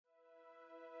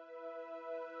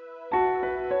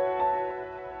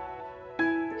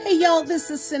Hey y'all, this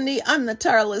is Cindy. I'm the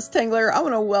Tireless Tangler. I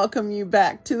want to welcome you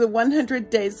back to the 100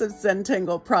 Days of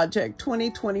Zentangle Project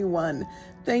 2021.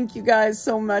 Thank you guys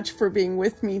so much for being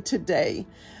with me today.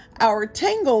 Our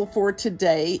tangle for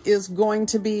today is going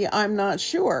to be, I'm not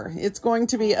sure. It's going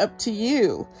to be up to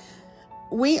you.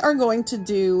 We are going to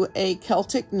do a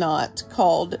Celtic knot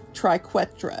called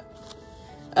Triquetra.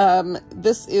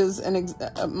 This is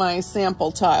my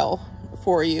sample tile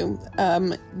for you.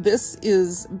 This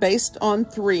is based on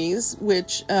threes,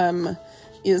 which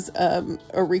is a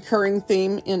recurring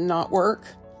theme in knotwork,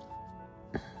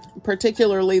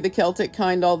 particularly the Celtic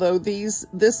kind, although this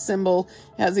symbol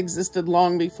has existed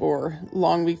long before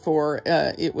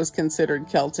it was considered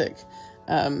Celtic.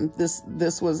 This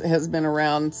has been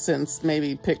around since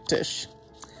maybe Pictish,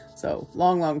 so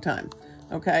long time.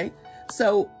 Okay,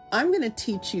 so I'm going to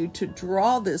teach you to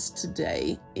draw this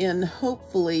today in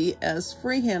hopefully as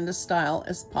freehand a style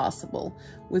as possible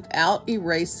without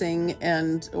erasing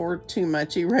or too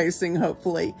much erasing,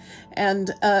 hopefully.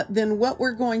 And then what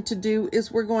we're going to do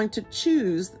is we're going to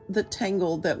choose the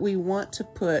tangle that we want to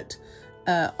put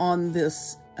on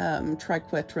this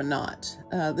Triquetra knot.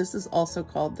 This is also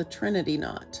called the Trinity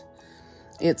knot.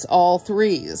 It's all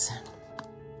threes.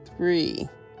 3,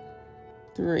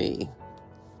 3.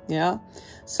 Yeah.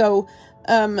 So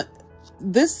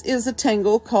this is a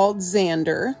tangle called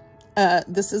Zander.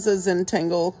 This is a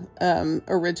Zentangle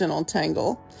original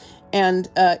tangle, and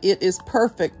it is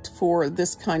perfect for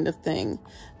this kind of thing.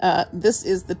 This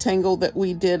is the tangle that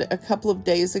we did a couple of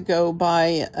days ago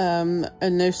by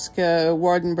Anushka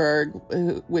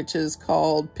Wardenberg, which is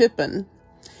called Pippin,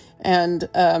 and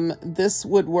this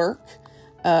would work.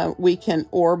 We can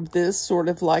orb this sort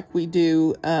of like we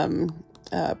do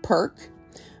perk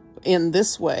in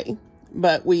this way,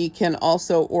 but we can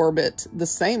also orbit the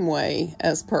same way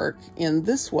as perk in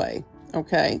this way.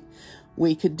 Okay,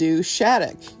 we could do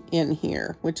Shattuck in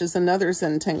here, which is another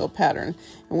Zentangle pattern,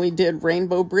 and we did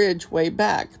Rainbow Bridge way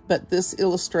back, but this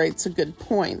illustrates a good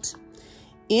point.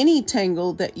 Any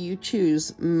tangle that you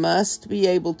choose must be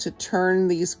able to turn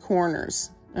these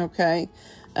corners. Okay,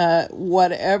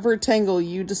 whatever tangle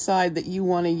you decide that you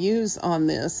want to use on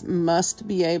this must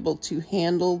be able to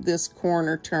handle this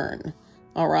corner turn,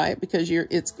 all right, because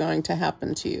it's going to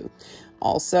happen to you.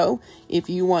 Also, if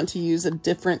you want to use a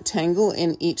different tangle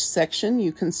in each section,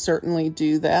 you can certainly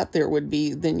do that.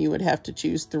 Then you would have to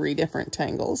choose 3 different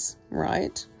tangles,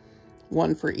 right?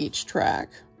 1 for each track.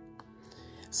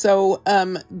 So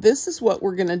this is what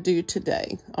we're going to do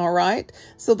today, all right?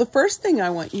 So the first thing I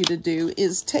want you to do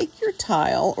is take your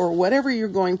tile or whatever you're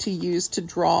going to use to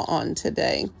draw on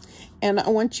today, and I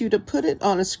want you to put it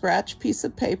on a scratch piece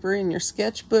of paper in your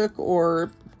sketchbook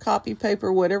or copy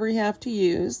paper, whatever you have to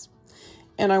use,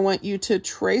 and I want you to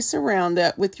trace around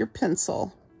that with your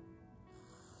pencil.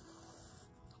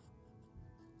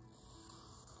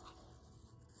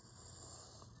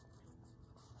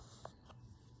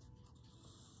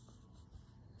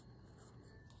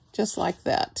 Just like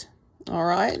that. All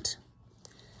right.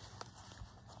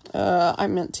 I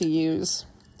meant to use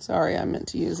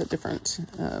a different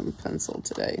pencil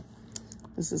today.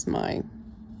 This is my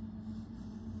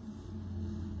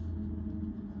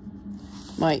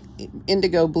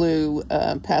indigo blue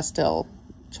pastel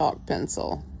chalk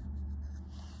pencil.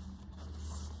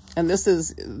 And this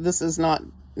is not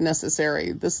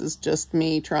necessary. This is just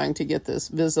me trying to get this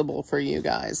visible for you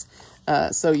guys.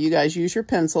 So you guys use your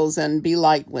pencils and be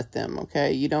light with them,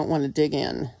 okay? You don't want to dig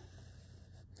in.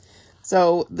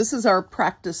 So this is our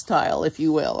practice tile, if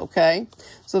you will, okay?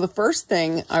 So the first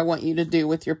thing I want you to do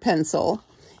with your pencil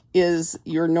is,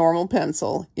 your normal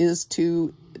pencil, is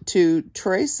to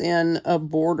trace in a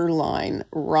border line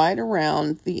right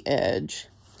around the edge,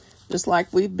 just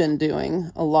like we've been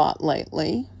doing a lot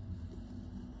lately.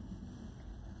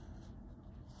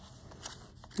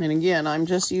 And again, I'm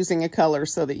just using a color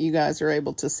so that you guys are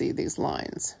able to see these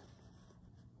lines.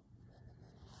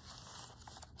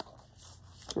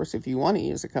 Of course, if you want to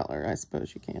use a color, I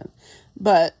suppose you can.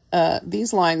 But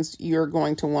these lines you're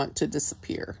going to want to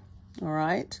disappear. All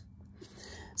right?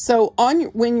 So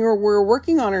when we're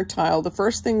working on our tile, the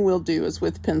first thing we'll do is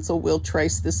with pencil, we'll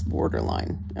trace this border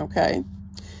line. Okay?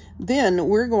 Then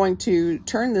we're going to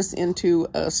turn this into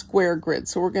a square grid.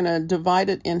 So we're going to divide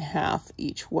it in half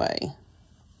each way.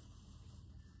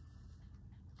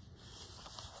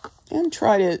 And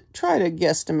try to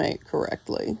guesstimate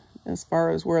correctly as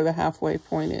far as where the halfway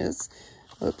point is.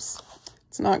 Oops,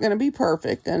 it's not going to be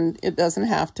perfect, and it doesn't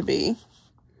have to be.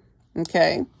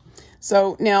 Okay,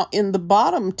 so now in the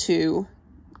bottom 2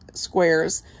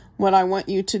 squares, what I want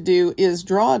you to do is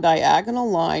draw a diagonal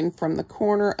line from the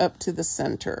corner up to the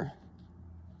center.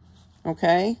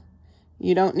 Okay,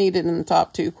 You don't need it in the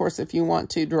top two. Of course, if you want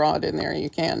to draw it in there, you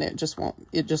can. It just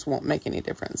won't make any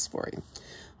difference for you.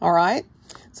 All right.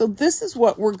 So this is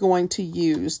what we're going to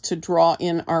use to draw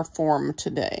in our form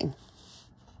today.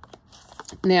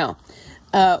 Now,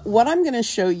 what I'm going to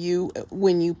show you,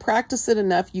 when you practice it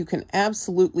enough, you can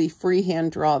absolutely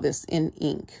freehand draw this in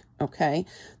ink, okay?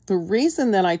 The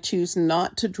reason that I choose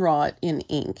not to draw it in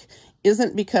ink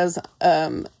isn't because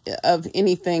of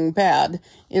anything bad.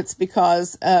 It's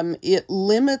because it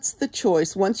limits the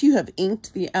choice. Once you have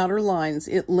inked the outer lines,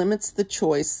 it limits the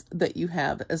choice that you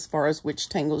have as far as which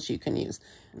tangles you can use.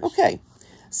 Okay,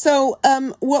 so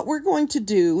what we're going to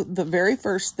do, the very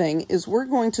first thing, is we're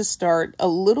going to start a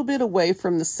little bit away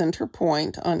from the center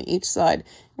point on each side.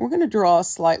 We're going to draw a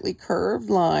slightly curved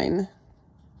line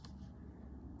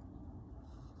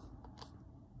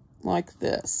like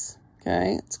this.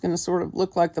 Okay, it's going to sort of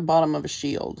look like the bottom of a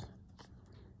shield.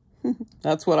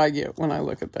 That's what I get when I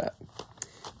look at that.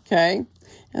 Okay,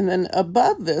 and then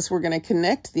above this, we're going to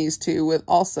connect these two with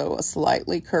also a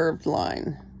slightly curved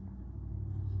line.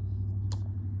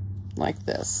 Like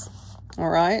this. All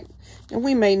right, and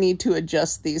we may need to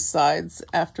adjust these sides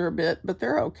after a bit, but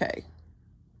they're okay.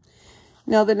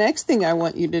 Now, the next thing I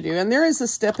want you to do, and there is a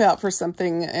step out for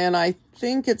something, and I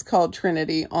think it's called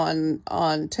Trinity on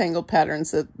Tangle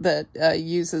Patterns that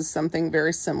uses something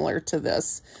very similar to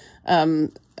this,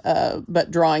 but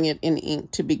drawing it in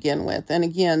ink to begin with. And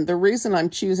again, the reason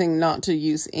I'm choosing not to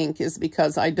use ink is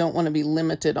because I don't want to be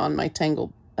limited on my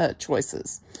tangle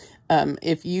choices.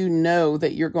 If you know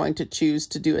that you're going to choose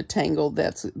to do a tangle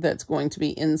that's going to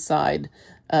be inside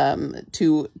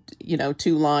two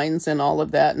lines and all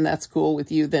of that, and that's cool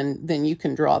with you, then you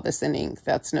can draw this in ink.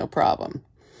 That's no problem.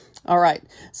 All right,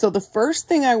 so the first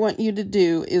thing I want you to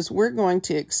do is we're going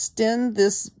to extend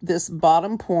this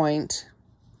bottom point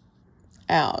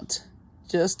out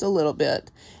just a little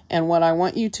bit. And what I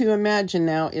want you to imagine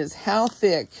now is how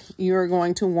thick you're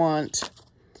going to want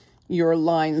your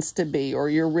lines to be, or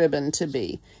your ribbon to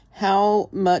be. How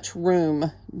much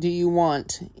room do you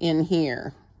want in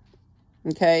here?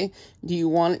 Okay, do you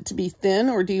want it to be thin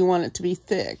or do you want it to be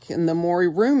thick? And the more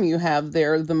room you have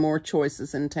there, the more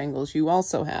choices and tangles you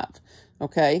also have.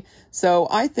 Okay, so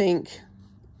I think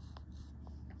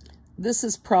this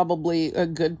is probably a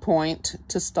good point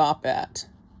to stop at.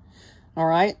 All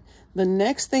right, the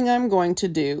next thing I'm going to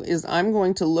do is I'm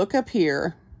going to look up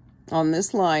here on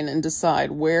this line and decide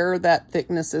where that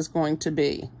thickness is going to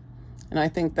be. And I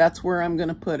think that's where I'm going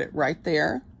to put it, right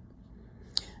there.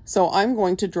 So I'm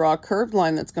going to draw a curved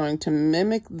line that's going to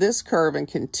mimic this curve and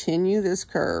continue this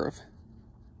curve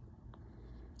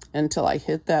until I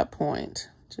hit that point,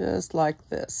 just like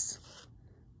this.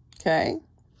 Okay?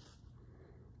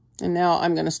 And now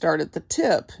I'm going to start at the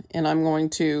tip, and I'm going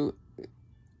to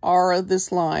aura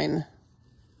this line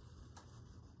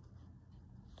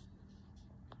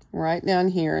right down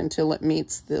here until it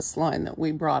meets this line that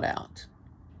we brought out.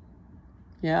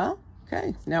 Yeah?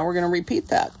 Okay, now we're going to repeat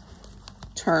that.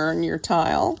 Turn your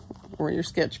tile or your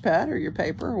sketch pad or your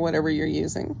paper or whatever you're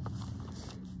using.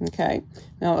 Okay,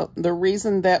 now the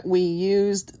reason that we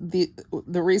used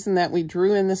the reason that we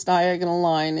drew in this diagonal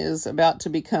line is about to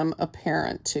become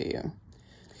apparent to you.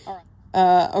 All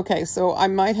right. Okay, so I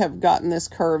might have gotten this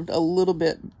curved a little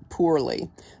bit poorly.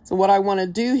 So what I want to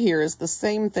do here is the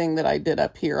same thing that I did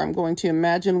up here. I'm going to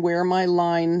imagine where my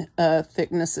line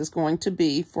thickness is going to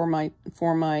be for my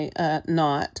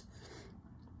knot.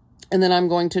 And then I'm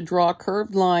going to draw a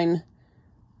curved line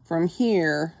from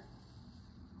here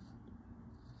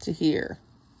to here.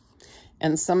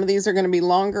 And some of these are going to be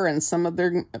longer and some of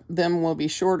them will be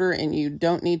shorter, and you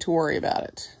don't need to worry about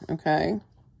it, okay?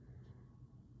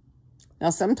 Now,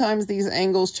 sometimes these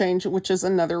angles change, which is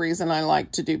another reason I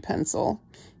like to do pencil.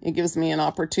 It gives me an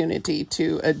opportunity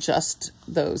to adjust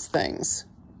those things.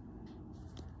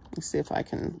 Let's see if I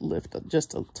can lift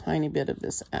just a tiny bit of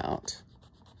this out.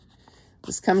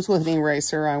 This comes with an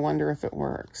eraser. I wonder if it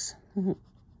works.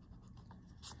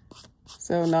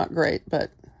 So not great, but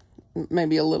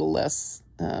maybe a little less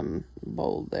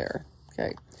bold there.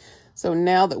 Okay. So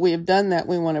now that we have done that,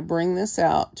 we want to bring this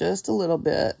out just a little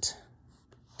bit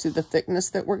to the thickness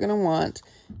that we're going to want.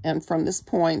 And from this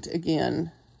point,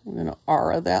 again, we're going to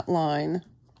aura that line.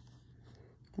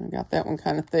 I got that one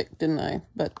kind of thick, didn't I?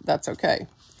 But that's okay.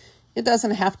 It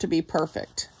doesn't have to be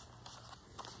perfect.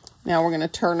 Now we're going to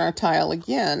turn our tile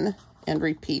again and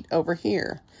repeat over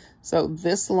here. So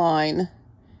this line,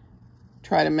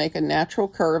 try to make a natural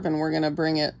curve, and we're going to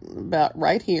bring it about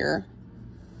right here.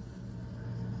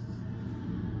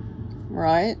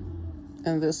 Right?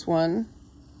 And this one,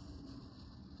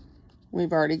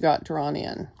 we've already got drawn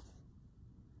in.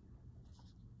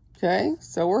 Okay,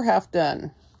 so we're half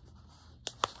done.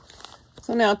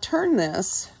 So now turn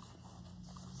this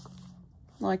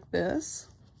like this.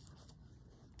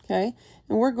 Okay,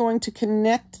 and we're going to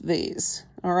connect these.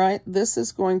 All right, this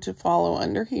is going to follow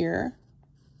under here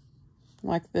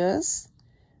like this,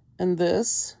 and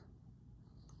this.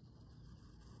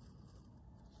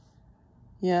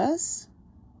 Yes.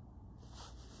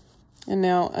 And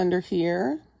now under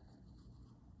here.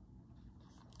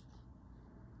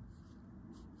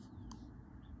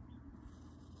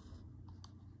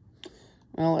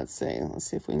 Well, let's see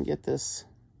if we can get this.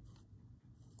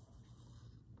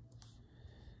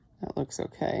 That looks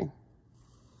okay.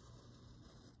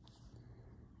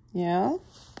 Yeah.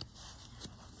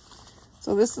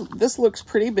 So this looks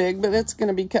pretty big, but it's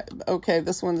going to be okay.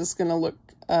 This one is going to look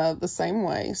the same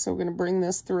way. So we're going to bring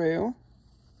this through.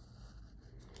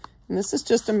 And this is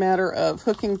just a matter of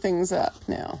hooking things up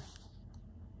now.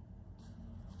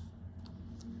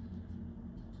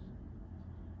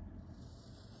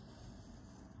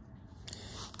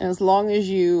 As long as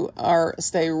you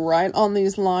stay right on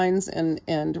these lines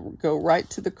and go right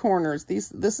to the corners,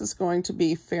 this is going to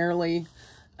be fairly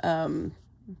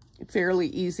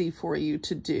easy for you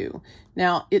to do.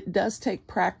 Now, it does take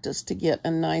practice to get a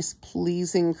nice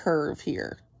pleasing curve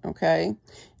here, okay?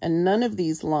 And none of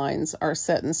these lines are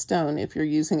set in stone if you're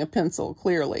using a pencil,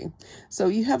 clearly. So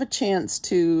you have a chance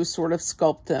to sort of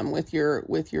sculpt them with your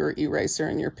eraser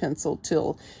and your pencil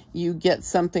till you get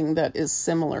something that is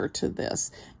similar to this.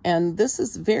 And this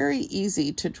is very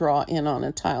easy to draw in on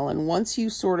a tile. And once you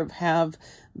sort of have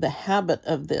the habit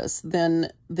of this,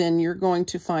 then you're going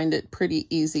to find it pretty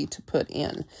easy to put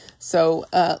in. So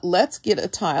let's get a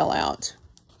tile out.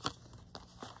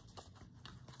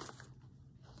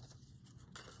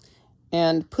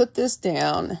 And put this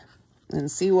down and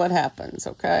see what happens,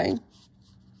 okay?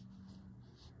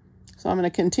 So I'm going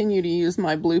to continue to use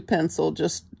my blue pencil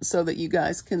just so that you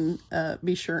guys can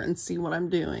be sure and see what I'm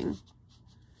doing.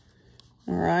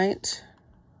 All right.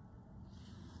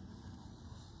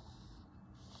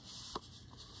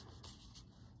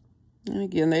 And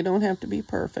again, they don't have to be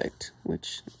perfect,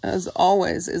 which, as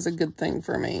always, is a good thing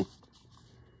for me.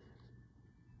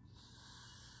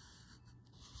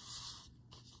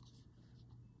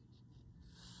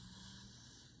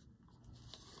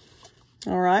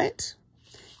 All right,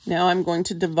 now I'm going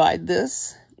to divide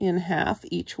this in half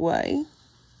each way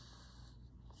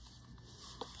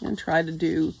and try to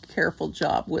do a careful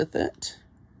job with it.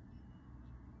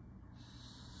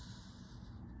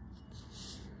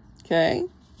 Okay,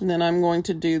 and then I'm going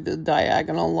to do the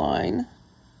diagonal line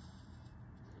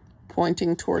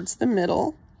pointing towards the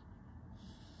middle.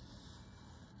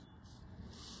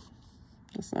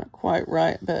 It's not quite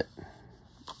right, but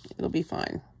it'll be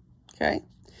fine. Okay.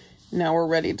 Now we're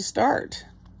ready to start.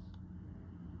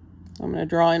 I'm going to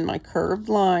draw in my curved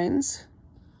lines.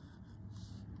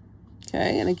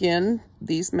 Okay, and again,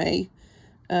 these may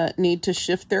need to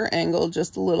shift their angle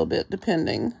just a little bit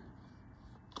depending.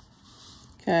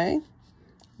 Okay,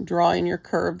 draw in your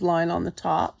curved line on the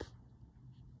top.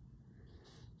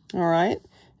 All right,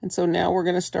 and so now we're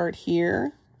going to start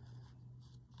here.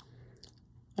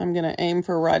 I'm going to aim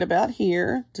for right about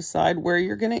here. Decide where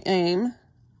you're going to aim.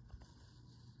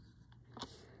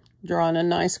 Drawing a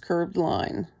nice curved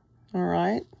line. All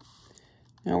right.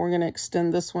 Now we're going to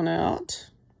extend this one out.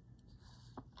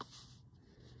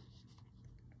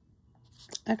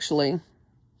 Actually,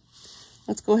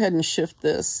 let's go ahead and shift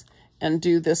this and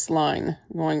do this line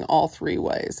going all three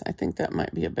ways. I think that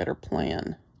might be a better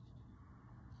plan.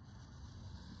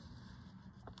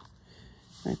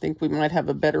 I think we might have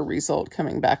a better result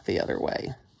coming back the other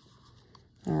way.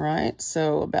 All right,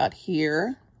 so about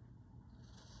here.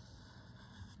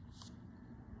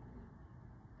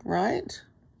 Right?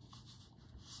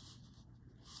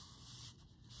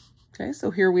 Okay,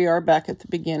 so here we are back at the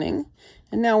beginning.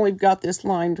 And now we've got this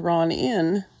line drawn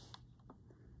in.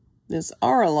 This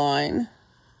R line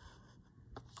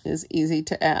is easy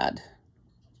to add.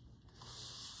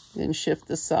 Then shift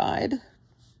the side.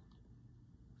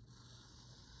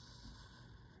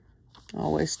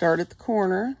 Always start at the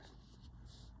corner.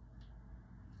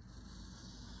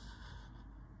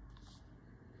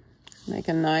 Make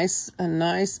a nice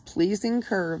pleasing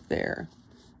curve there,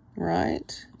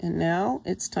 right? And now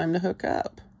it's time to hook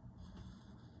up.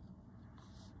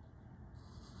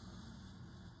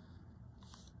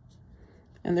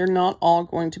 And they're not all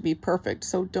going to be perfect,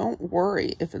 so don't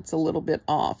worry if it's a little bit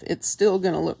off. It's still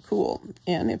going to look cool.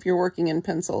 And if you're working in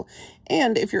pencil,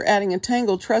 and if you're adding a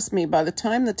tangle, trust me, by the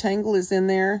time the tangle is in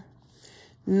there,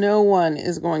 no one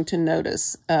is going to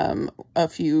notice a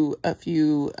few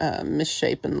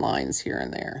misshapen lines here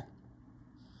and there.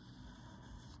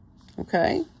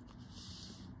 Okay.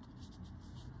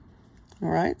 All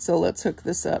right, so let's hook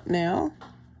this up now.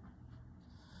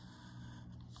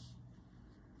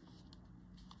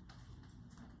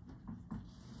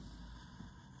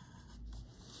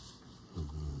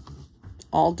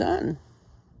 All done.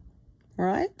 All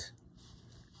right.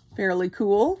 Fairly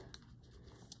cool.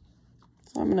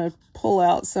 So I'm going to pull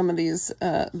out some of these,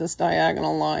 this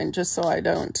diagonal line, just so I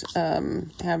don't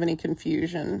have any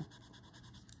confusion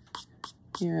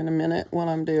here in a minute what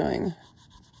I'm doing.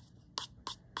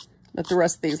 But the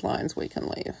rest of these lines we can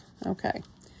leave. Okay.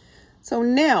 So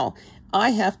now I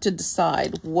have to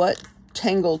decide what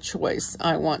tangle choice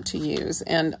I want to use.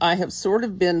 And I have sort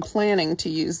of been planning to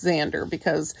use Zander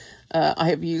because I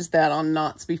have used that on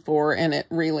knots before and it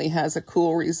really has a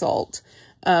cool result.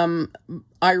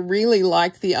 I really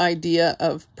like the idea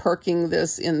of perking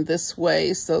this in this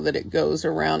way so that it goes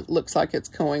around, looks like it's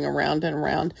going around and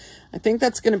around. I think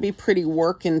that's going to be pretty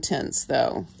work intense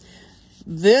though.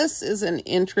 This is an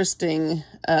interesting,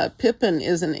 Pippin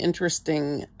is an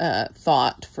interesting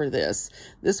thought for this.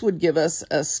 This would give us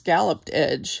a scalloped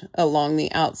edge along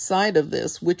the outside of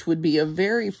this, which would be a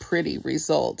very pretty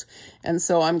result. And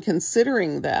so I'm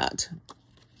considering that.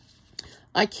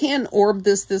 I can orb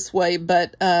this way,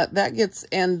 but that gets,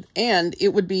 and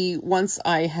it would be, once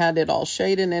I had it all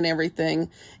shaded and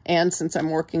everything, and since I'm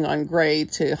working on gray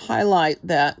to highlight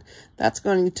that, that's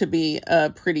going to be a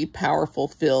pretty powerful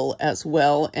fill as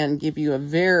well and give you a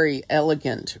very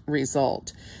elegant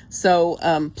result. So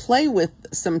play with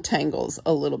some tangles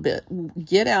a little bit.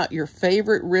 Get out your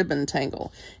favorite ribbon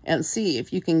tangle and see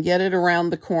if you can get it around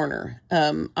the corner.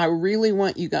 I really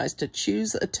want you guys to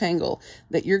choose a tangle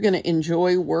that you're going to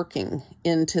enjoy working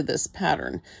into this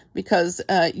pattern because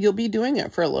you'll be doing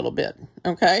it for a little bit,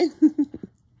 okay?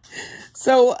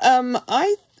 So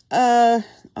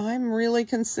I'm really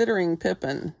considering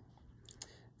Pippin.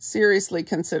 Seriously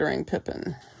considering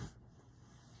Pippin.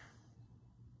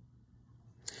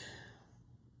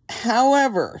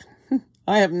 However,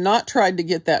 I have not tried to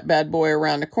get that bad boy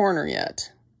around a corner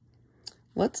yet.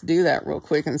 Let's do that real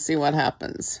quick and see what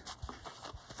happens.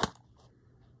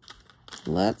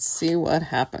 Let's see what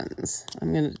happens.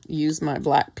 I'm going to use my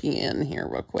black pen here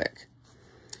real quick.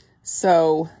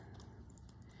 So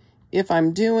if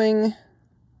I'm doing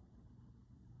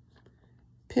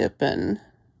Pippin,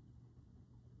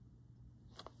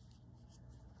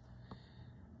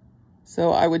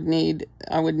 so I would need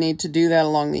to do that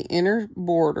along the inner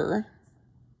border.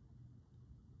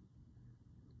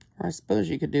 Or I suppose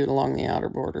you could do it along the outer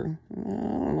border. I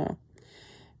don't know.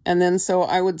 And then so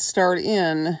I would start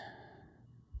in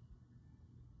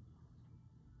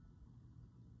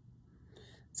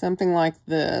something like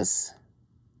this.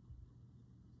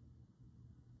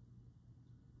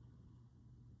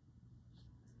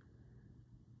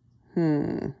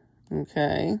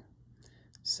 Okay.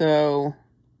 So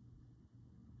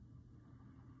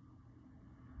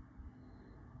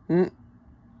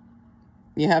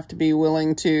you have to be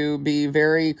willing to be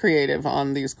very creative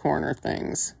on these corner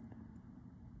things.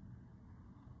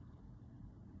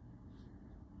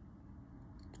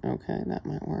 Okay, that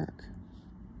might work.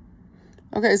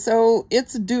 Okay, so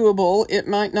it's doable. It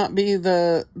might not be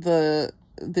the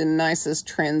nicest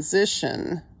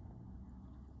transition.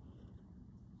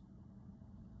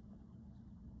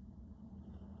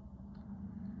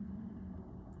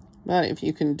 But if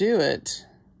you can do it,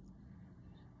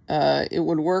 it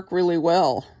would work really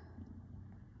well.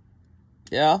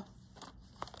 Yeah.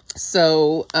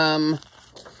 So, yeah,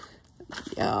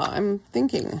 I'm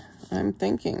thinking.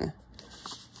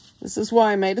 This is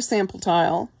why I made a sample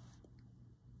tile.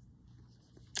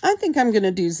 I think I'm going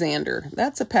to do Zander.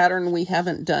 That's a pattern we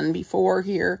haven't done before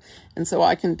here, and so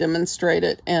I can demonstrate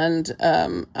it, and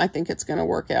I think it's going to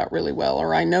work out really well,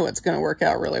 or I know it's going to work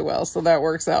out really well, so that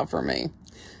works out for me.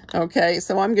 Okay,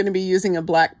 so I'm going to be using a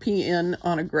black pen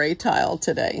on a gray tile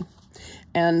today.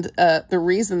 And the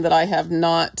reason that I have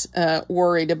not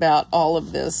worried about all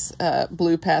of this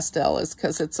blue pastel is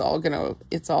because it's all gonna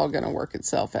work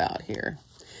itself out here.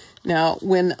 Now,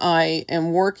 when I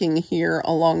am working here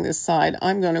along this side,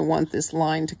 I'm going to want this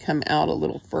line to come out a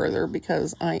little further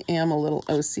because I am a little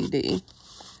OCD.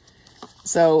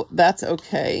 So that's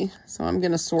okay. So I'm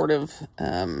going to sort of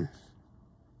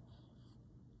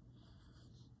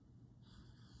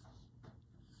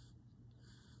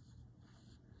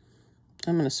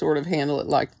handle it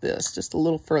like this, just a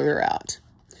little further out.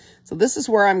 So this is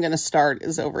where I'm going to start,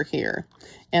 is over here.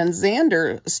 And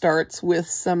Zander starts with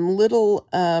some little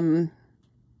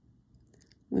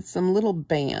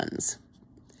bands.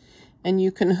 And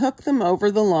you can hook them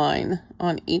over the line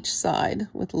on each side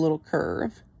with a little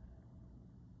curve.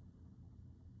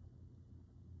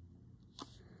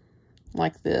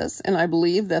 like this. And I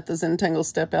believe that the Zentangle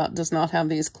Step Out does not have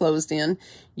these closed in.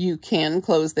 You can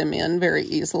close them in very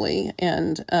easily,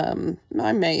 and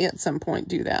I may at some point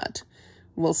do that.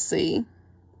 We'll see.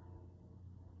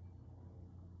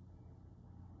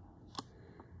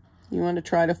 You want to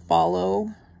try to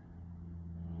follow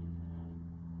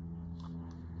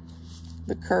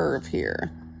the curve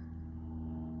here.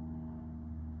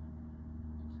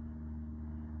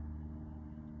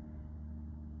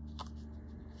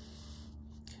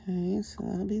 Okay, so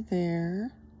that'll be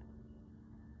there.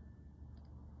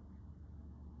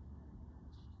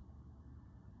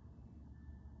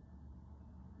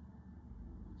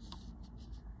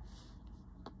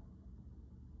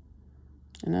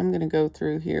 And I'm going to go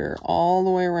through here all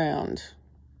the way around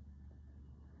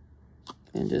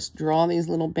and just draw these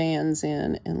little bands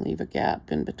in and leave a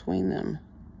gap in between them.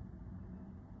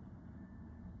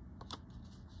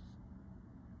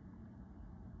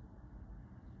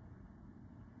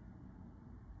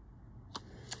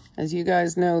 As you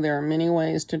guys know, there are many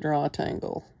ways to draw a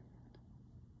tangle.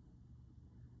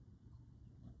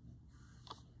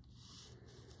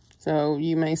 So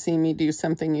you may see me do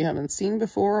something you haven't seen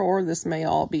before, or this may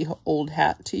all be old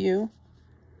hat to you.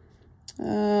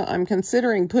 I'm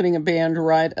considering putting a band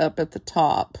right up at the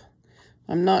top.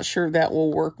 I'm not sure that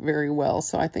will work very well,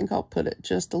 so I think I'll put it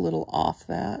just a little off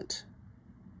that.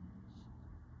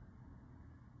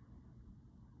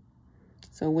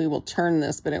 So we will turn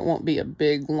this, but it won't be a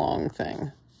big, long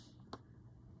thing.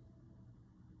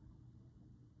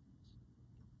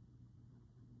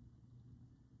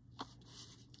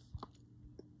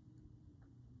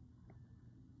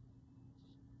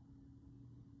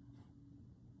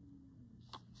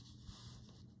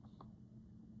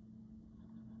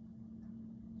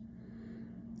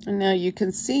 And now you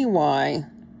can see why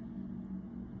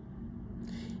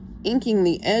inking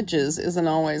the edges isn't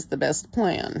always the best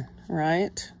plan,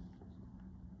 right?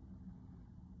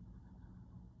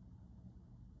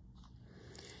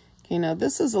 Okay, now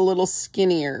this is a little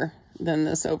skinnier than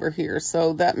this over here,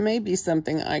 so that may be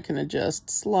something I can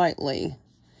adjust slightly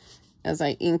as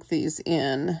I ink these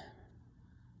in.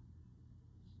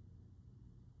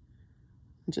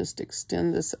 Just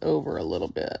extend this over a little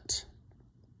bit.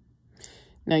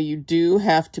 Now you do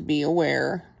have to be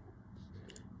aware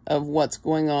of what's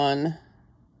going on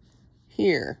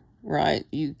here, right?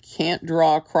 You can't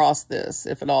draw across this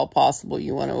if at all possible.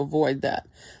 You want to avoid that.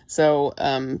 So,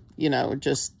 you know,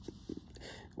 just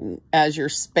as you're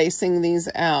spacing these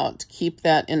out, keep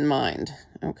that in mind,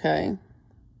 okay?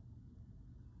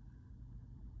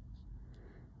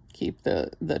 Keep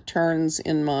the turns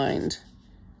in mind.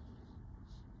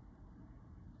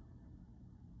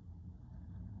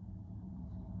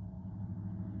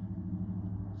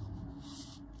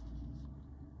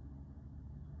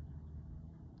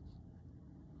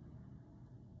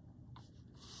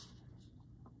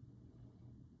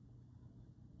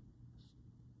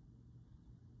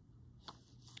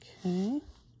 Okay,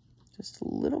 just a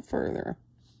little further.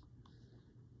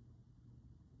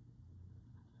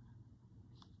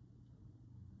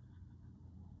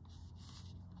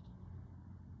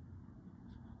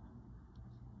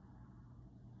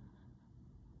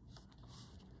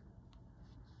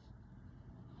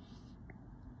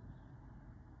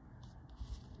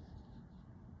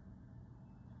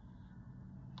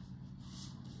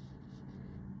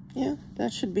 Yeah,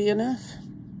 that should be enough.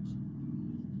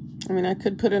 I mean, I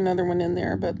could put another one in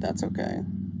there, but that's okay.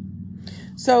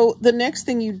 So the next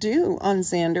thing you do on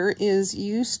Zander is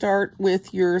you start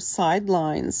with your side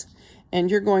lines, and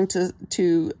you're going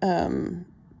to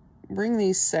bring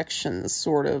these sections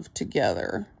sort of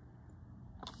together.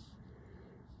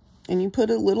 And you put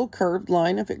a little curved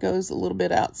line. If it goes a little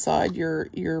bit outside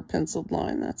your penciled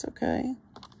line, that's okay.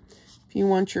 If you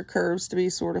want your curves to be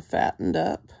sort of fattened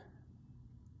up,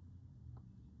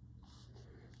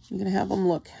 you can have them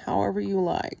look however you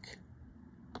like.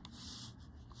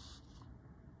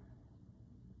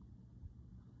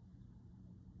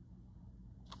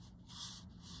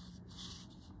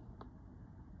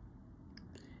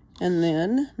 And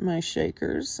then my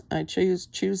shakers, I choose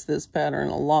this pattern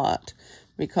a lot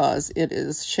because it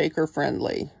is shaker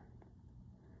friendly.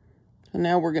 So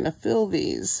now we're going to fill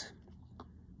these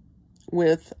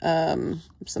with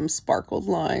some sparkled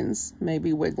lines,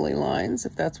 maybe wiggly lines,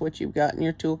 if that's what you've got in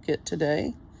your toolkit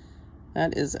today.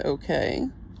 That is okay.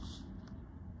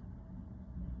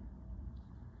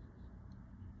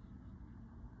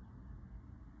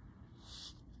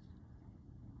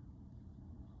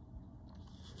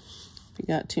 If you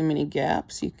got too many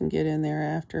gaps, you can get in there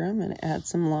after them and add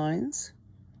some lines.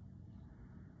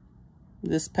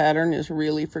 This pattern is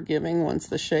really forgiving once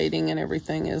the shading and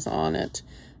everything is on it.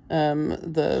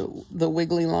 the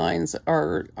wiggly lines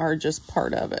are just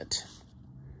part of it.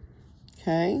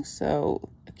 Okay, so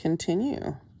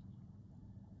continue.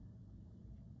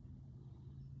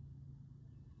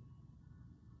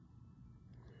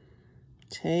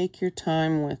 Take your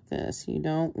time with this. You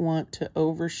don't want to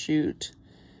overshoot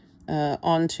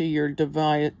onto your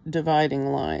dividing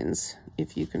lines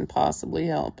if you can possibly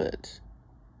help it.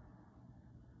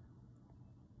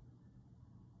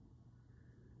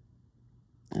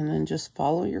 And then just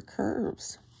follow your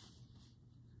curves.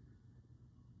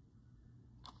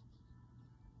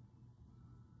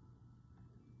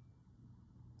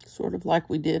 Sort of like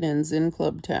we did in Zen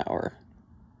Club Tower.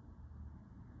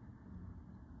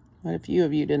 Quite a few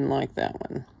of you didn't like that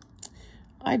one.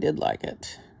 I did like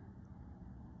it.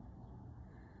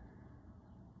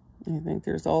 I think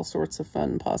there's all sorts of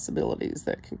fun possibilities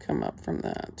that can come up from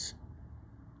that.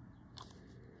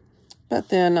 But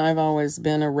then I've always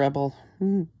been a rebel.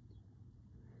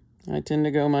 I tend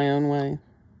to go my own way.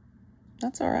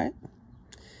 That's all right.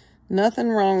 Nothing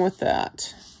wrong with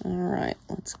that. All right,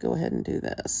 let's go ahead and do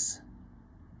this.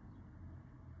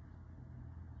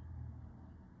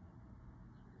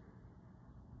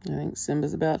 I think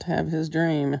Simba's about to have his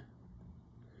dream.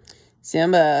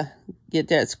 Simba, get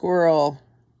that squirrel.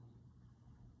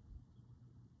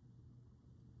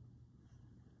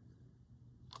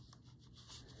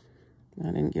 I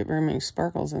didn't get very many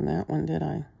sparkles in that one, did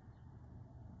I?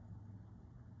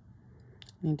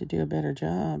 Need to do a better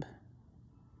job.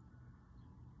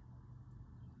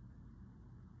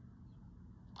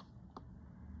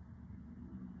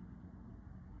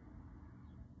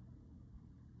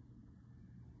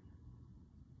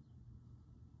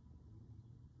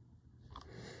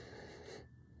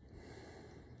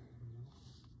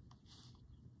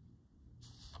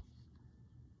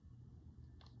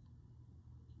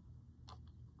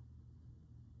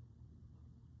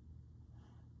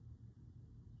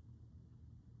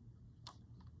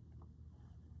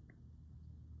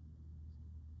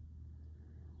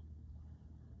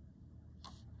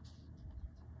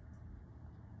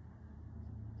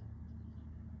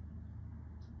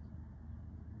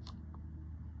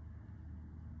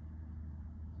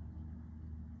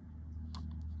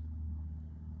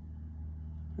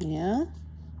 Yeah?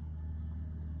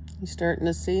 You starting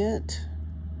to see it?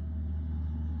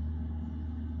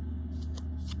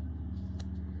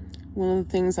 One of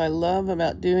the things I love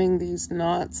about doing these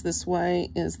knots this way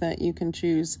is that you can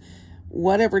choose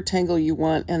whatever tangle you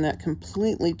want, and that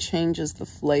completely changes the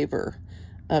flavor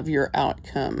of your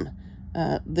outcome.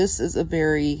 This is a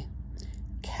very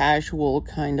casual,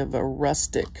 kind of a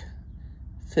rustic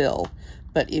fill.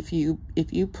 But if you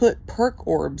put perk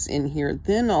orbs in here,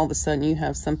 then all of a sudden you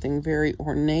have something very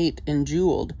ornate and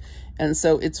jeweled. And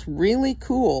so it's really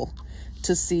cool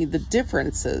to see the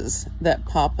differences that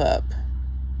pop up.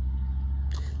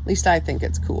 At least I think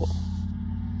it's cool.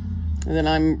 And then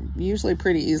I'm usually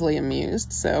pretty easily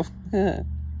amused, so. Okay,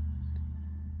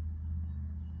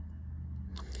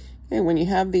 when you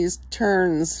have these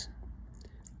turns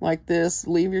like this,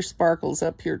 leave your sparkles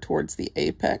up here towards the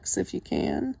apex if you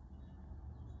can,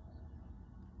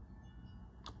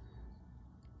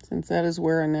 since that is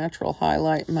where a natural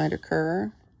highlight might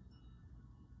occur.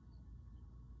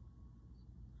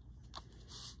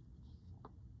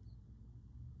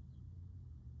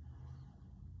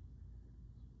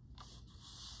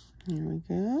 Here we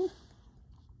go.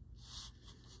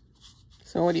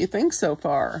 So what do you think so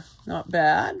far? Not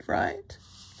bad, right?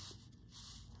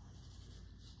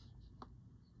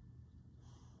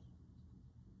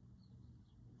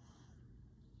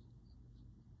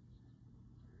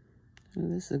 Oh,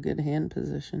 this is a good hand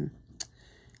position.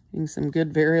 Getting some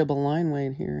good variable line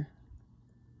weight here.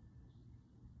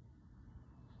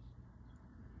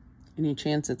 Any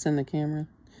chance it's in the camera?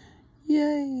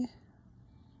 Yay!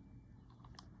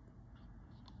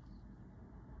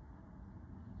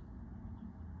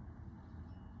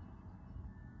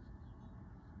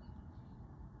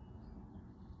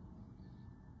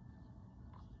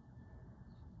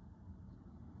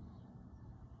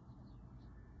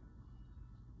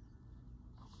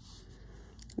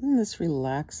 Isn't this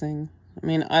relaxing? I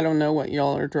mean, I don't know what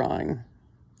y'all are drawing.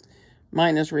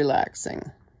 Mine is relaxing.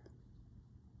 Of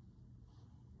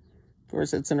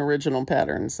course, it's an original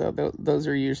pattern, so those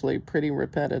are usually pretty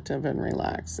repetitive and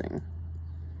relaxing.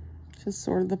 Just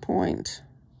sort of the point.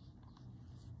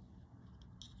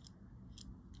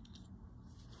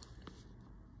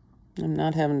 I'm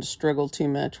not having to struggle too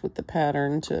much with the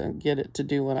pattern to get it to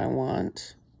do what I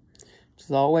want, which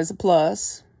is always a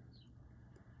plus.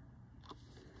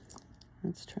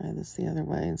 Let's try this the other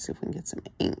way and see if we can get some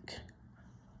ink.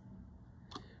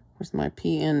 course, my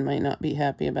PN may not be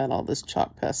happy about all this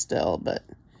chalk pastel, but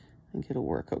I think it'll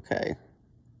work okay.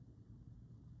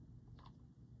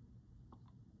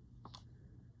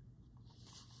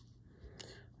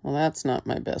 Well, that's not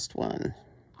my best one.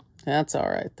 That's all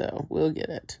right, though. We'll get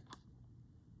it.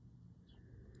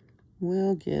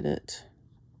 We'll get it.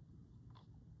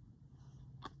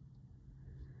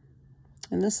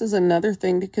 And this is another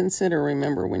thing to consider.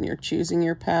 Remember, when you're choosing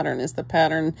your pattern, is the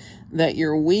pattern that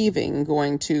you're weaving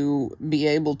going to be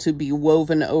able to be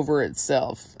woven over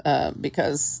itself?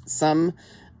 Because some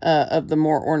of the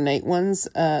more ornate ones,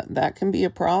 that can be a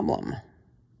problem.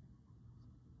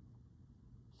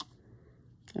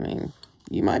 I mean,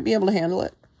 you might be able to handle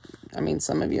it. I mean,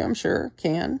 some of you, I'm sure,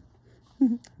 can.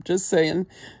 Just saying,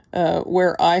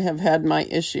 where I have had my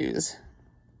issues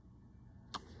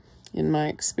in my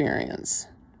experience.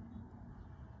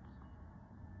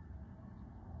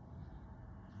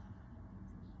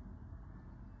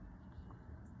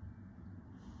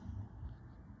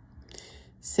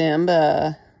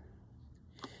 Simba,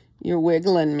 you're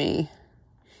wiggling me,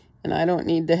 and I don't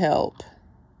need to help.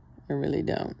 I really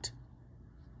don't.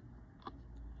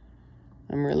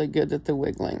 I'm really good at the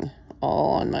wiggling,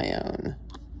 all on my own.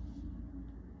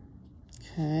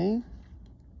 Okay.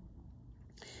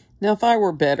 Now, if I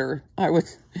were better, I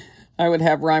would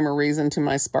have rhyme or reason to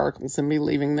my sparkles and be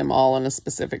leaving them all in a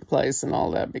specific place and all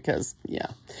that, because, yeah.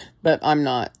 But I'm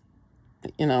not.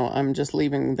 You know, I'm just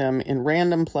leaving them in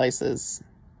random places,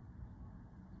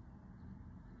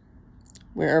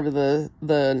 wherever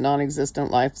the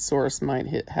non-existent life source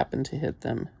might happen to hit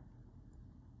them.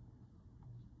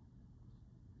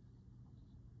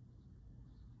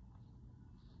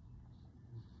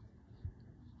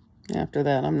 After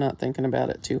that, I'm not thinking about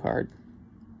it too hard.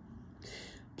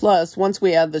 Plus, once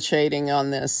we add the shading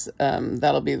on this,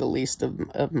 that'll be the least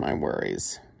of my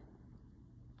worries.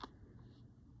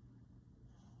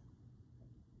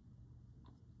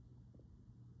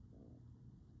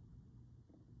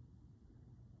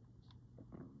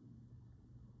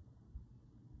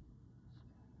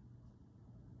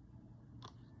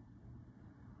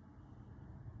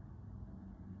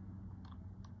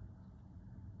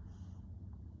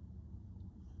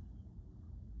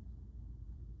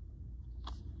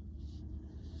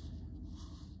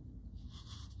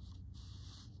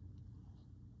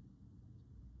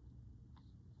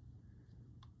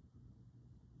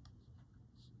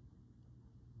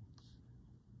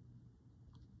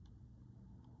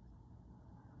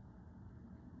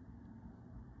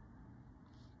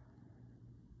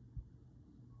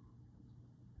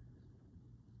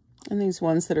 And these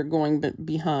ones that are going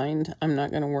behind, I'm not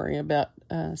going to worry about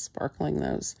sparkling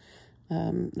those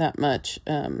that much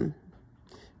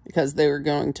because they were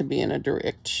going to be in a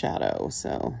direct shadow,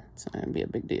 so it's not going to be a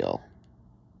big deal.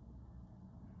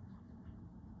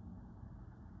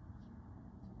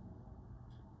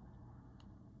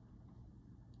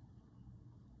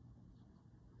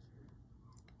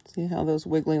 See how those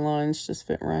wiggly lines just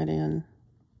fit right in?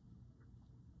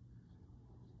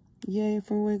 Yay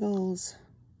for wiggles.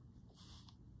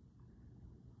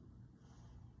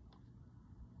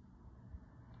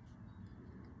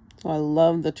 So I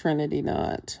love the Trinity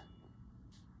knot.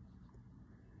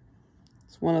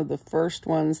 It's one of the first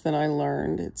ones that I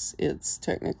learned. It's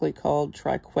technically called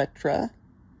Triquetra.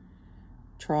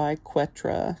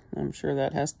 Triquetra. I'm sure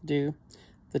that has to do.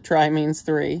 The tri means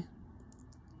 3.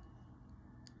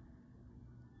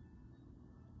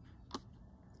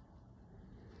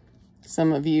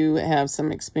 Some of you have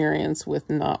some experience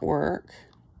with knot work.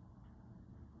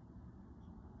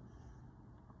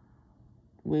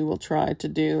 We will try to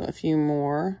do a few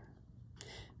more.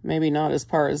 Maybe not as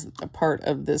part as a part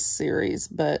of this series,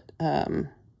 but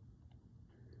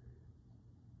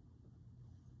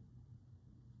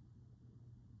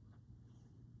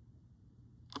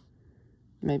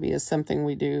maybe as something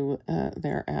we do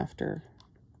thereafter.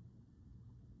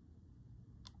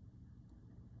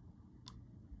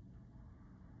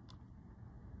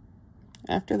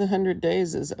 After the 100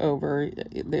 days is over,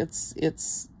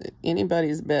 it's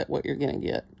anybody's bet what you're going to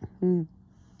get.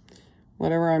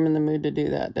 Whatever I'm in the mood to do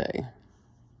that day.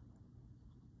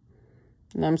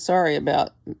 And I'm sorry about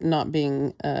not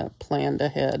being planned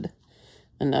ahead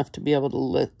enough to be able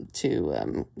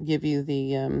to give you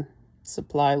the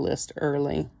supply list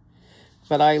early.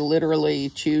 But I literally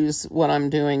choose what I'm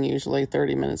doing usually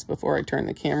 30 minutes before I turn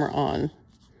the camera on.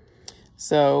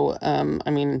 So,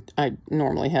 I mean, I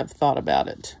normally have thought about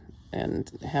it and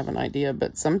have an idea,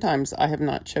 but sometimes I have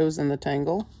not chosen the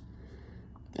tangle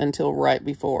until right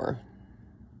before.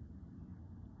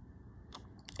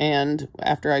 And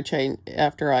after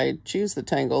I choose the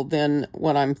tangle, then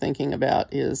what I'm thinking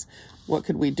about is what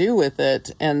could we do with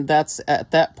it? And that's at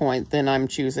that point, then I'm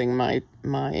choosing my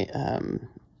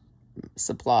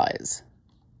supplies.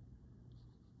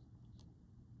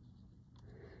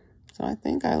 So I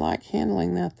think I like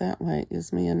handling that way. It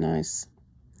gives me a nice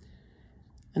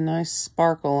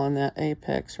sparkle on that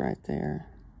apex right there.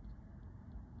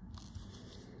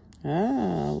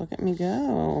 Oh, look at me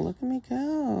go. Look at me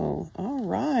go. All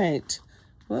right.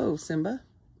 Whoa, Simba.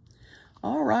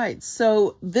 All right.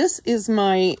 So this is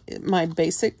my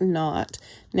basic knot.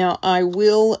 Now I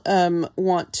will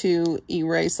want to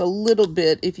erase a little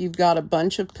bit if you've got a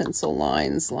bunch of pencil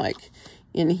lines like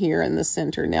in here in the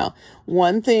center. Now,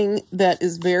 one thing that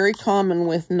is very common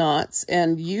with knots,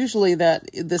 and usually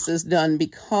this is done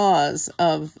because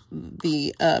of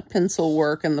the pencil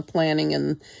work and the planning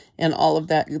and all of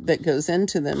that goes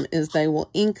into them, is they will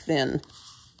ink then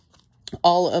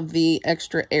all of the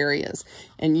extra areas.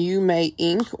 And you may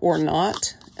ink or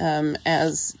not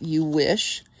as you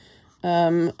wish.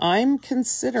 I'm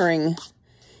considering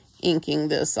inking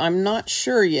this. I'm not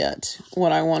sure yet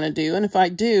what I want to do, and if I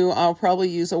do, I'll probably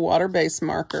use a water-based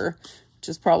marker, which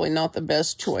is probably not the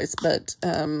best choice, but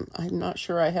I'm not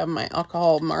sure I have my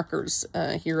alcohol markers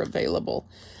here available.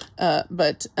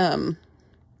 But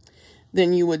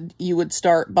then you would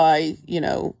start by,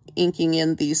 inking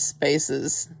in these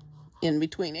spaces in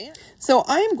between it. So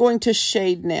I am going to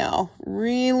shade now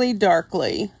really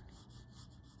darkly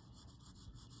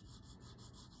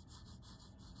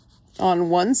on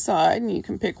one side, and you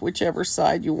can pick whichever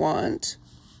side you want.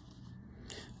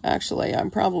 Actually, I'm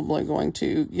probably going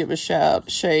to give a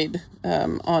shade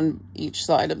on each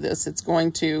side of this. It's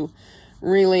going to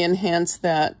really enhance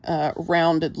that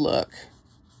rounded look.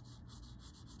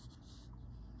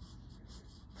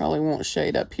 Probably won't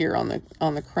shade up here on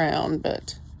the crown,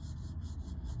 but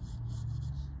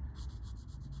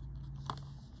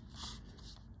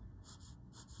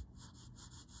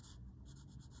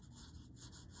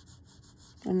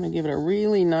I'm going to give it a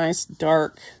really nice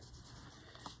dark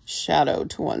shadow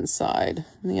to one side.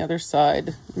 And the other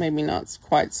side, maybe not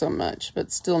quite so much,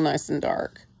 but still nice and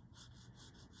dark.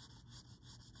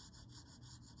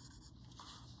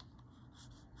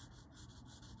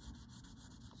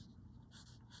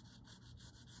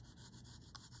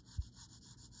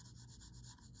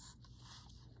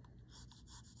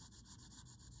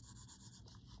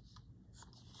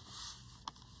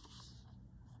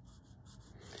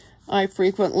 I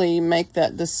frequently make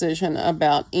that decision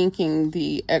about inking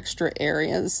the extra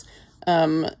areas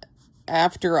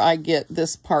after I get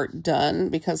this part done,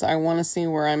 because I want to see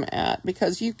where I'm at.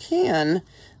 Because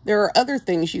there are other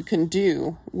things you can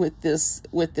do with this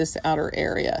outer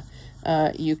area.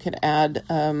 You could add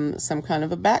some kind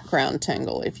of a background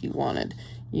tangle if you wanted.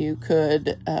 You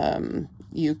could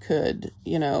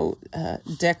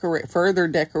further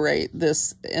decorate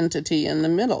this entity in the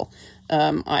middle.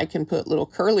 I can put little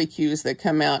curly cues that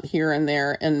come out here and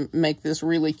there and make this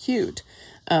really cute.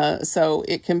 So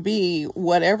it can be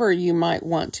whatever you might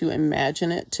want to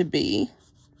imagine it to be.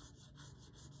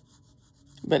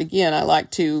 But again, I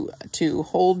like to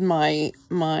hold my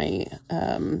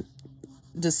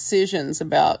decisions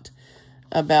about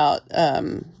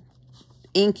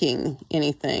inking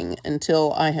anything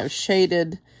until I have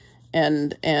shaded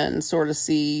and sort of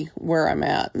see where I'm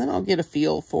at. And then I'll get a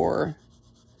feel for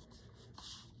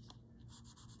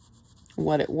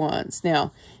what it wants.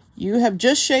 Now, you have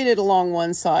just shaded along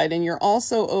one side and you're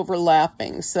also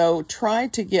overlapping. So try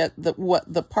to get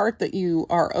the part that you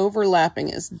are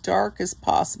overlapping as dark as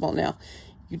possible. Now,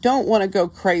 you don't want to go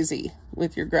crazy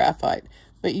with your graphite,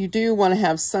 but you do want to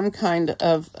have some kind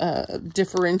of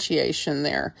differentiation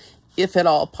there, if at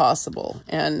all possible.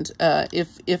 And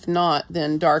if not,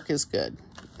 then dark is good.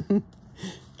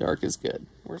 Dark is good.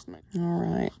 Where's my... All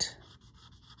right.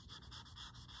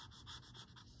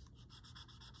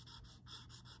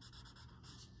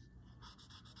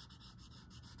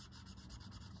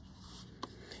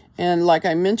 And like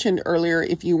I mentioned earlier,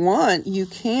 if you want, you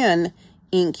can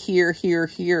ink here, here,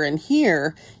 here, and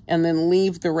here, and then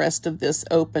leave the rest of this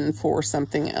open for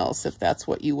something else if that's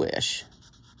what you wish.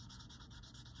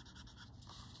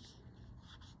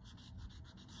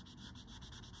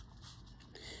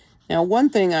 Now, one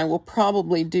thing I will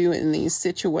probably do in these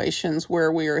situations where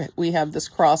we have this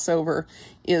crossover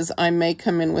is I may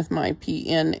come in with my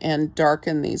PN and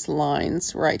darken these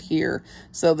lines right here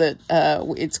so that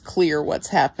it's clear what's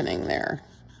happening there,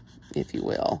 if you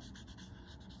will.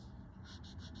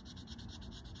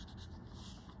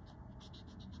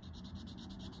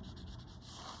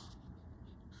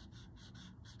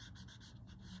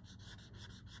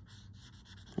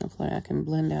 Hopefully I can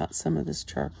blend out some of this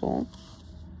charcoal.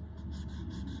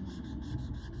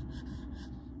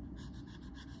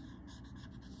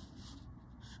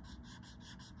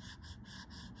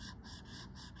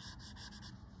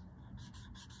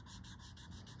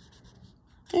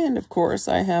 And of course,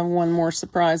 I have one more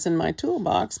surprise in my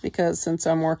toolbox, because since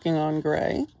I'm working on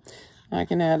gray, I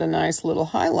can add a nice little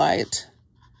highlight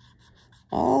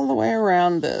all the way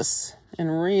around this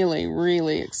and really,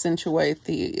 really accentuate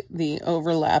the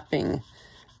overlapping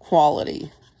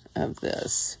quality of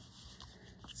this.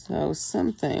 So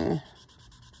something,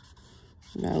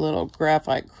 got a little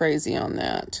graphite crazy on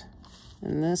that.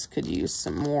 And this could use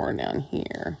some more down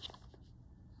here.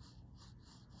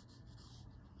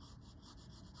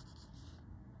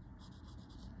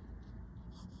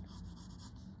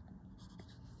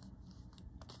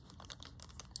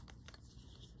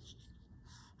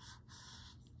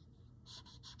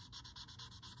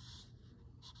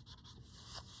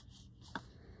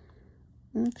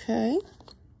 Okay.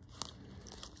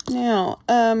 Now,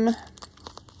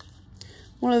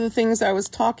 one of the things I was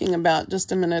talking about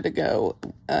just a minute ago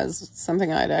as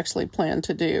something I'd actually planned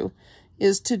to do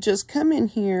is to just come in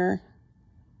here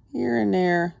and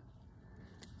there,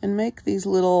 and make these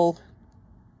little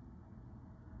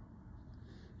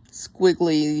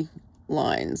squiggly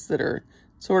lines that are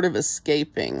sort of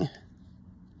escaping.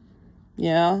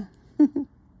 Yeah,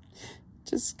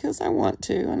 just because I want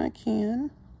to and I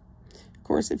can. Of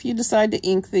course, if you decide to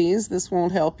ink these, this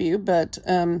won't help you, but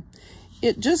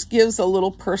it just gives a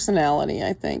little personality,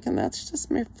 I think, and that's just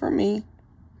for me.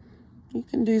 You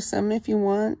can do some if you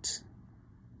want.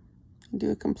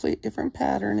 Do a complete different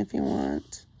pattern if you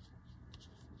want.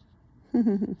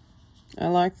 I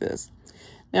like this.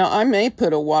 Now, I may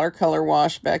put a watercolor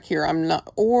wash back here. I'm not,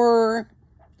 or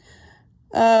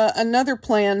another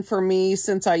plan for me,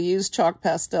 since I use chalk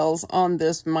pastels on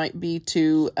this, might be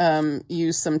to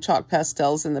use some chalk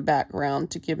pastels in the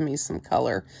background to give me some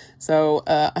color. So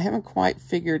I haven't quite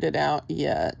figured it out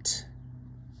yet.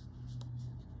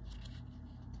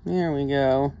 There we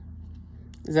go.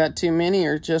 Is that too many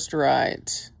or just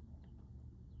right?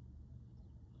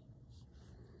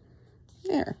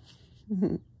 There.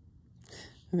 I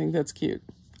think that's cute.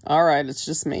 All right, it's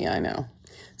just me, I know.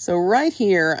 So right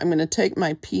here, I'm going to take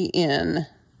my PN,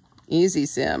 Easy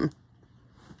Sim.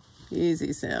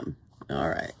 Easy Sim. All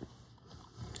right.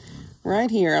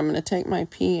 Right here, I'm going to take my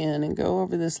PN and go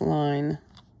over this line.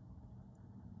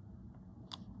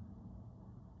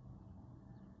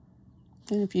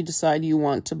 And if you decide you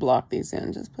want to block these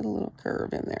in, just put a little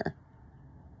curve in there.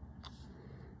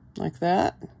 Like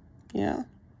that. Yeah.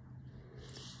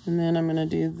 And then I'm going to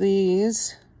do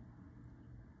these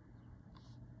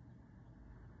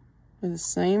for the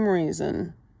same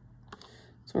reason.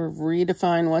 Sort of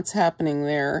redefine what's happening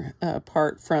there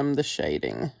apart from the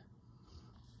shading.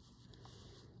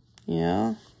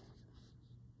 Yeah.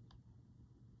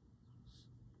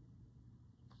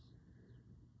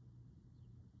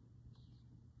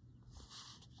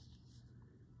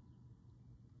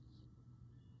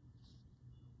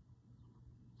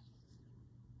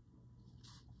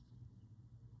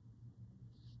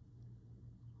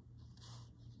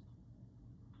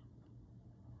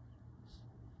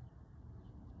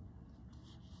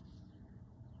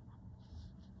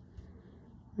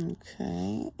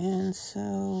 Okay, and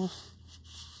so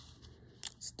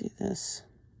let's do this.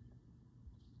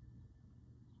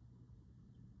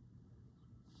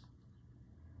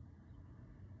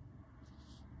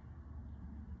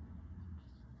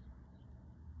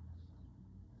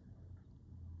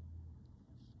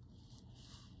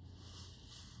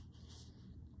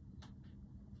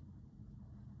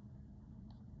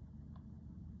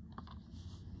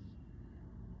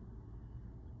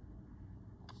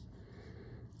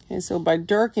 Okay, so by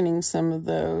darkening some of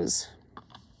those,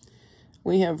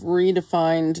 we have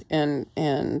redefined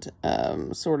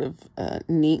and sort of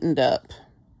neatened up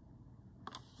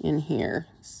in here.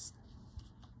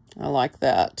 I like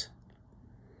that.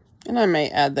 And I may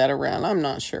add that around. I'm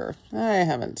not sure. I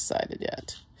haven't decided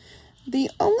yet. The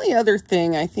only other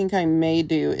thing I think I may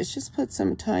do is just put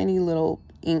some tiny little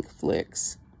ink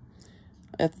flicks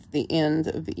at the end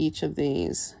of each of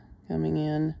these coming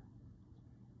in.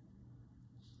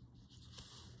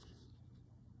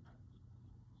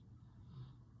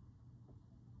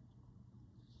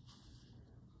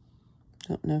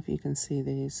 Don't know if you can see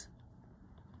these.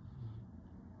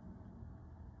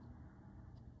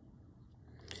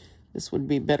 This would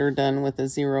be better done with a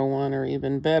 01 or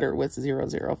even better with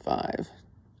 005.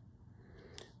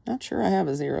 Not sure I have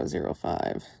a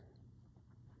 005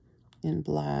 in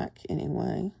black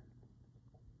anyway.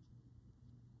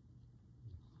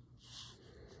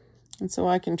 And so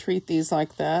I can treat these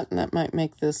like that, and that might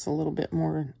make this a little bit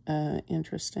more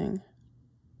interesting.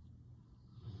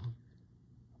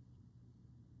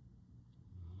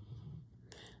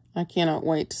 I cannot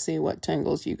wait to see what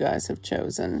tangles you guys have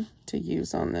chosen to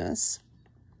use on this.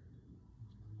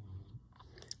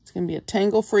 It's going to be a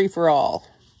tangle free-for-all.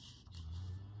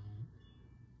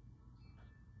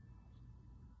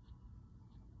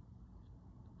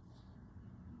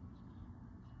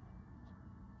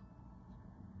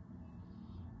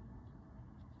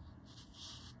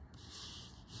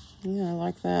 Yeah, I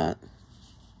like that.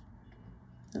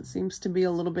 That seems to be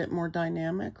a little bit more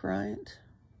dynamic, right?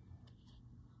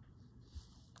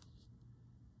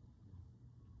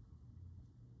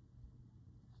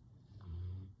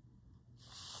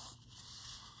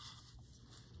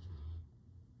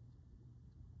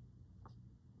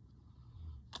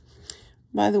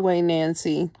 By the way,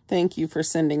 Nancy, thank you for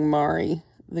sending Mari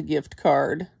the gift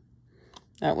card.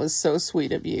 That was so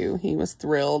sweet of you. He was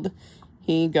thrilled.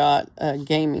 He got a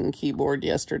gaming keyboard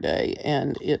yesterday,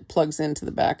 and it plugs into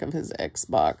the back of his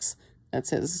Xbox. That's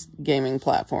his gaming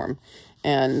platform.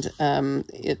 And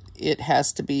it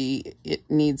has to be, it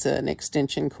needs an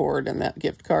extension cord, and that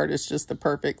gift card is just the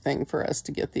perfect thing for us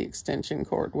to get the extension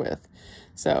cord with.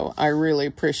 So I really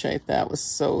appreciate that. It was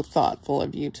so thoughtful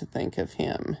of you to think of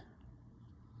him.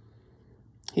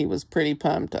 He was pretty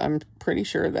pumped. I'm pretty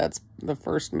sure that's the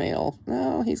first mail.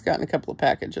 No, he's gotten a couple of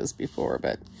packages before,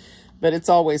 but it's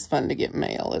always fun to get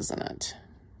mail, isn't it?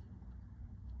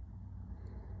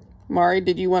 Mari,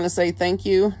 did you want to say thank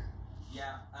you?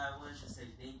 Yeah, I wanted to say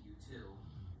thank you, too.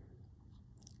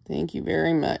 Thank you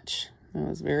very much. That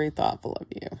was very thoughtful of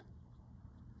you.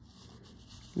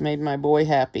 Made my boy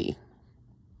happy.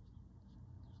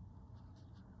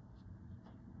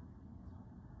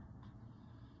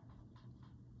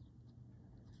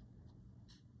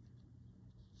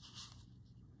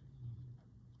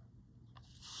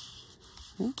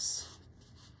 Oops.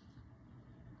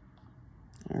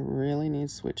 I really need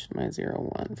to switch to my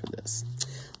 01 for this.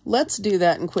 Let's do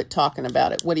that and quit talking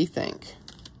about it. What do you think?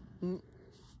 All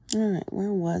right,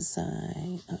 where was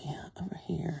I? Oh, yeah, over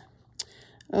here.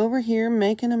 Over here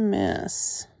making a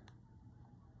mess.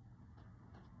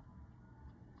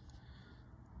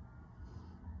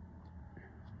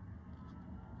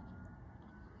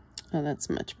 Oh, that's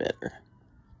much better.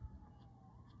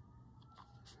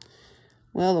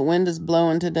 Well, the wind is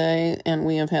blowing today, and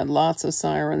we have had lots of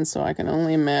sirens, so I can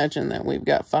only imagine that we've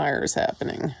got fires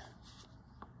happening.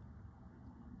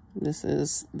 This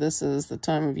is the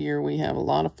time of year we have a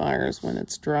lot of fires when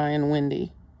it's dry and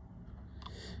windy.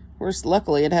 Of course,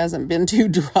 luckily, it hasn't been too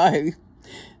dry.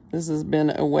 This has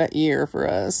been a wet year for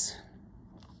us,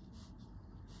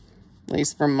 at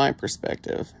least from my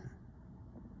perspective.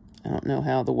 I don't know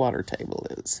how the water table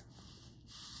is.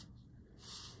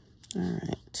 All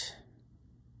right.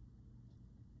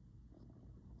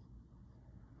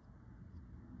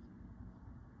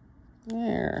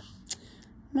 There.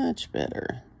 Much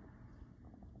better.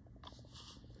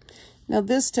 Now,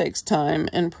 this takes time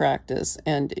and practice,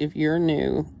 and if you're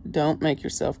new, don't make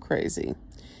yourself crazy.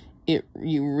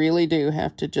 You really do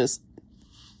have to just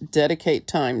dedicate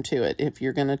time to it if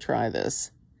you're going to try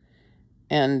this.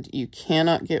 And you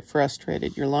cannot get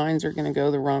frustrated. Your lines are going to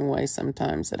go the wrong way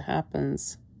sometimes. It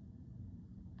happens.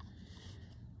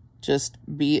 Just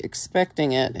be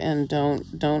expecting it and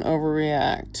don't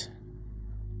overreact.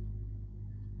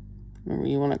 Remember,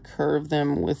 you want to curve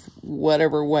them with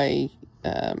whatever way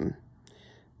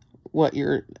what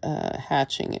you're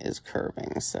hatching is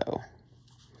curving. So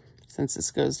since this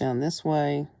goes down this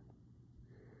way,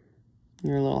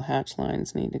 your little hatch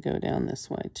lines need to go down this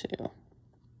way too.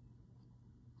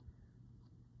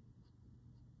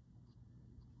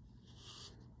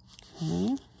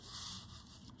 Okay.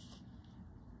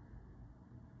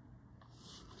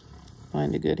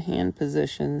 Find a good hand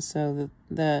position so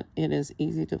that it is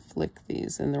easy to flick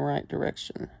these in the right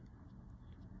direction.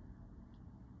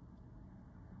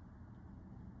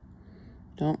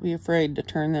 Don't be afraid to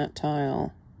turn that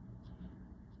tile.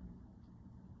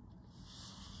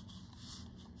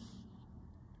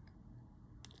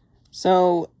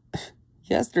 So,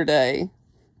 yesterday,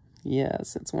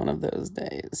 yes, it's one of those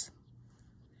days.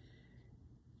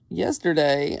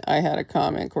 Yesterday, I had a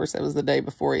comment. Of course, that was the day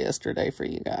before yesterday for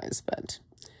you guys, but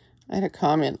I had a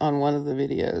comment on one of the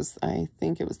videos. I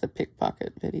think it was the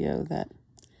pickpocket video.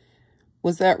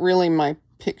 Was that really my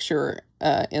picture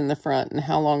in the front, and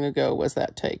how long ago was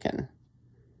that taken?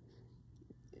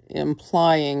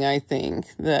 Implying, I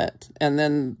think, that, and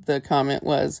then the comment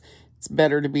was, it's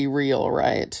better to be real,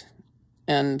 right?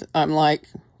 And I'm like,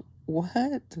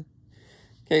 what?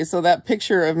 Okay, so that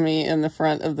picture of me in the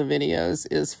front of the videos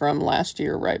is from last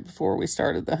year, right before we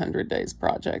started the 100 Days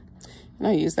project. And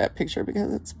I use that picture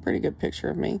because it's a pretty good picture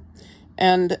of me.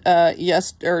 And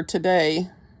today,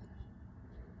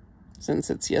 since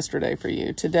it's yesterday for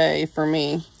you, today for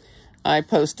me, I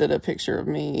posted a picture of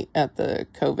me at the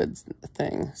COVID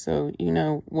thing. So you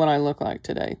know what I look like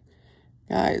today.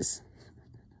 Guys,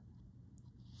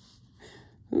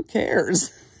 who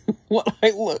cares what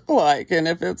I look like and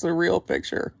if it's a real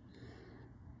picture?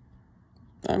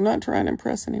 I'm not trying to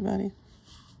impress anybody.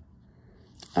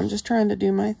 I'm just trying to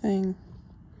do my thing.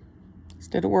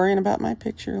 Instead of worrying about my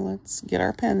picture, let's get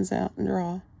our pens out and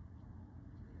draw.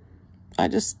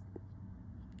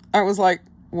 I was like,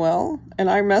 well, and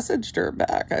I messaged her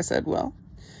back. I said, well,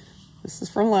 this is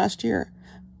from last year.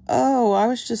 Oh, I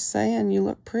was just saying you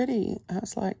look pretty. I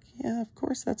was like, yeah, of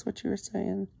course that's what you were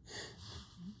saying.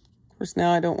 Of course,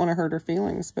 now I don't want to hurt her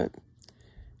feelings, but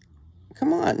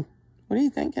come on. What are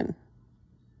you thinking?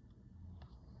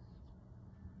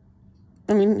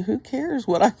 I mean, who cares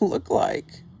what I look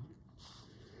like?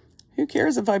 Who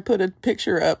cares if I put a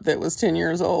picture up that was 10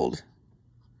 years old?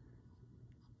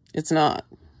 It's not.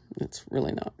 It's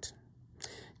really not.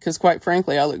 Because quite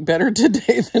frankly, I look better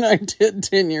today than I did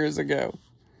 10 years ago.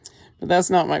 But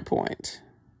that's not my point.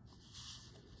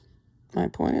 My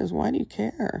point is, why do you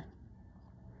care?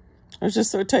 I was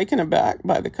just so taken aback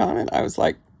by the comment. I was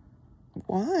like,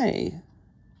 why?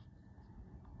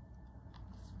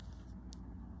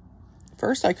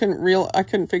 First, I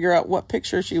couldn't figure out what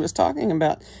picture she was talking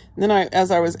about. And then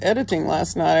as I was editing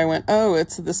last night, I went, oh,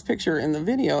 it's this picture in the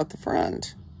video at the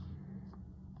front.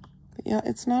 But yeah,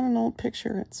 it's not an old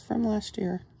picture. It's from last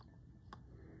year.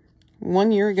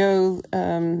 1 year ago,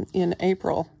 in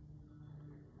April,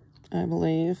 I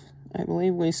believe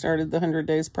we started the 100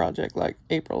 Days project, like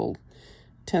April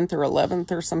 10th or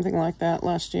 11th or something like that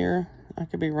last year. I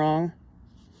could be wrong.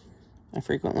 I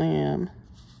frequently am.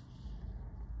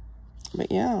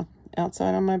 But yeah,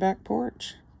 outside on my back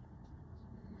porch.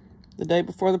 The day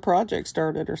before the project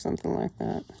started or something like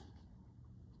that.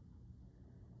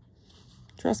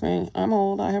 Trust me, I'm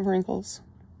old. I have wrinkles.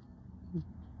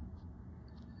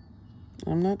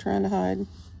 I'm not trying to hide.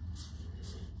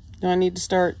 Do I need to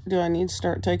start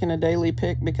taking a daily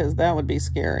pic? Because that would be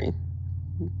scary.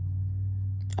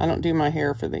 I don't do my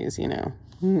hair for these, you know.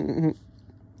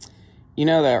 You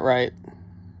know that, right?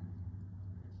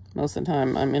 Most of the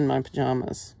time, I'm in my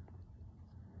pajamas.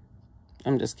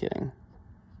 I'm just kidding.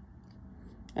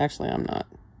 Actually, I'm not.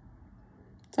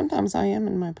 Sometimes I am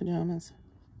in my pajamas.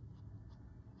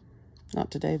 Not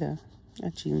today, though. I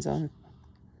have jeans on.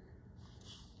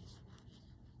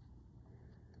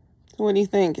 So what do you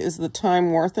think? Is the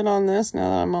time worth it on this now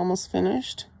that I'm almost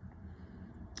finished?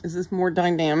 Is this more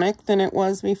dynamic than it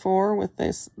was before with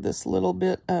this little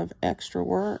bit of extra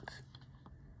work?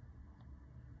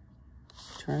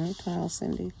 Turn your tile,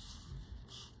 Cindy.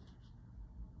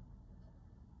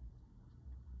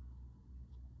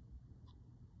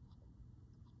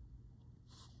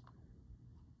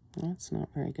 That's not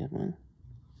a very good one.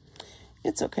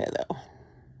 It's okay, though.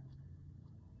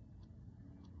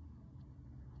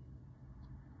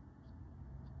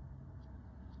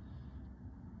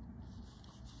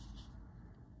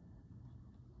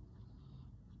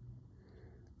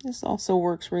 This also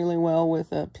works really well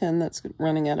with a pen that's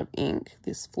running out of ink,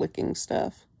 this flicking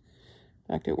stuff.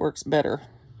 In fact, it works better.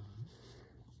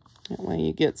 That way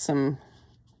you get some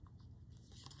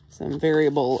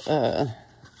variable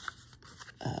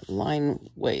line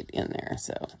weight in there.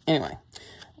 So anyway,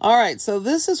 all right, so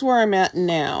this is where I'm at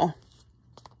now.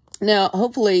 Now,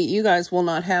 hopefully you guys will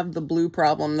not have the blue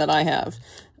problem that I have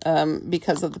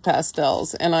because of the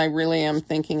pastels. And I really am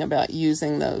thinking about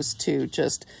using those to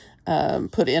just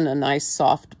put in a nice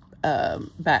soft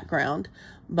background.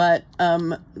 But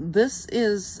this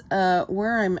is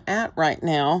where I'm at right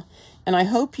now. And I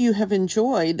hope you have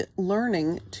enjoyed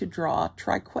learning to draw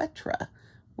Triquetra.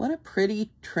 What a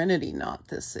pretty trinity knot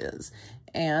this is.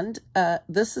 And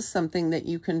this is something that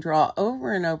you can draw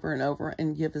over and over and over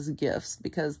and give as gifts,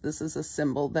 because this is a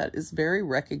symbol that is very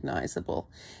recognizable.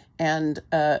 And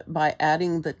by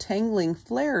adding the tangling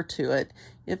flair to it,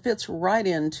 it fits right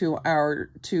into our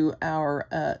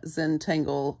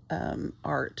Zentangle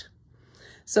art.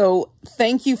 So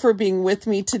thank you for being with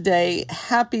me today.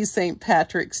 Happy St.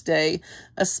 Patrick's Day.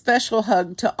 A special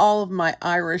hug to all of my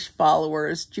Irish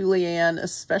followers. Julianne, a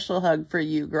special hug for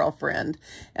you, girlfriend.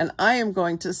 And I am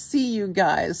going to see you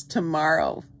guys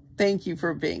tomorrow. Thank you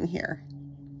for being here.